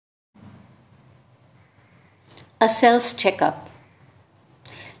A self-checkup.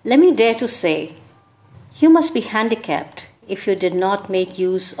 Let me dare to say, you must be handicapped if you did not make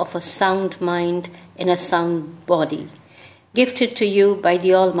use of a sound mind in a sound body, gifted to you by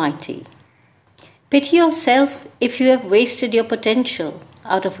the Almighty. Pity yourself if you have wasted your potential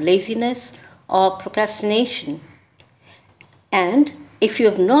out of laziness or procrastination. And if you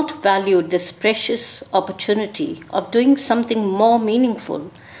have not valued this precious opportunity of doing something more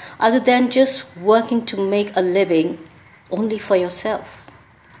meaningful other than just working to make a living only for yourself.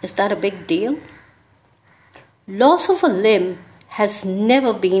 Is that a big deal? Loss of a limb has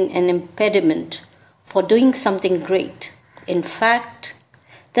never been an impediment for doing something great. In fact,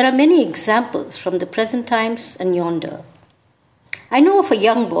 there are many examples from the present times and yonder. I know of a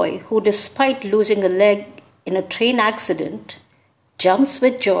young boy who, despite losing a leg in a train accident, jumps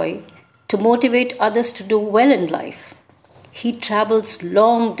with joy to motivate others to do well in life. He travels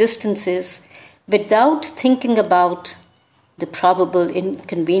long distances without thinking about the probable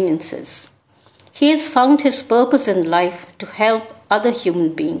inconveniences. He has found his purpose in life to help other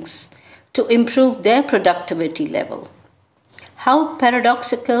human beings to improve their productivity level. How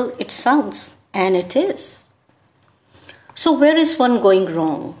paradoxical it sounds, and it is. So where is one going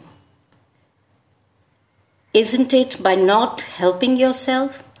wrong? Isn't it by not helping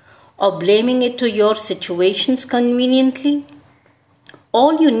yourself or blaming it to your situations conveniently?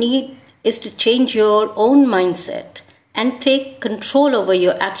 All you need is to change your own mindset and take control over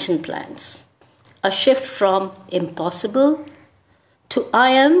your action plans. A shift from impossible to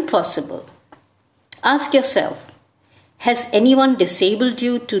I am possible. Ask yourself, has anyone disabled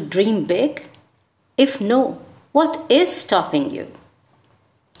you to dream big? If no, what is stopping you?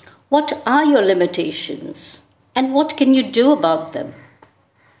 What are your limitations and what can you do about them?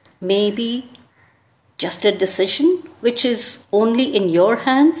 Maybe just a decision which is only in your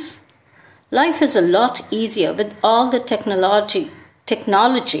hands? Life is a lot easier with all the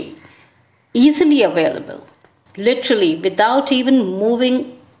technology easily available, literally without even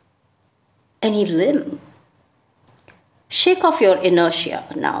moving any limb. Shake off your inertia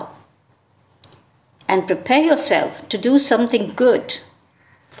now and prepare yourself to do something good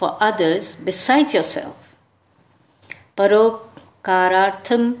for others besides yourself.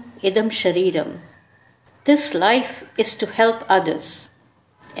 Parokarartham idam shariram. This life is to help others.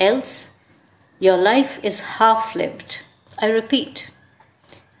 Else, your life is half-lived. I repeat,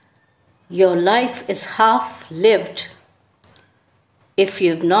 your life is half-lived if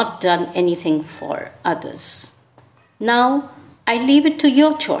you've not done anything for others. Now, I leave it to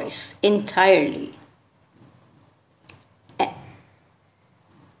your choice entirely.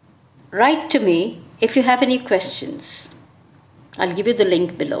 Write to me if you have any questions. I'll give you the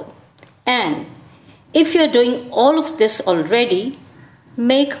link below. And if you're doing all of this already,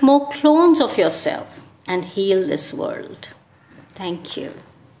 make more clones of yourself and heal this world. Thank you.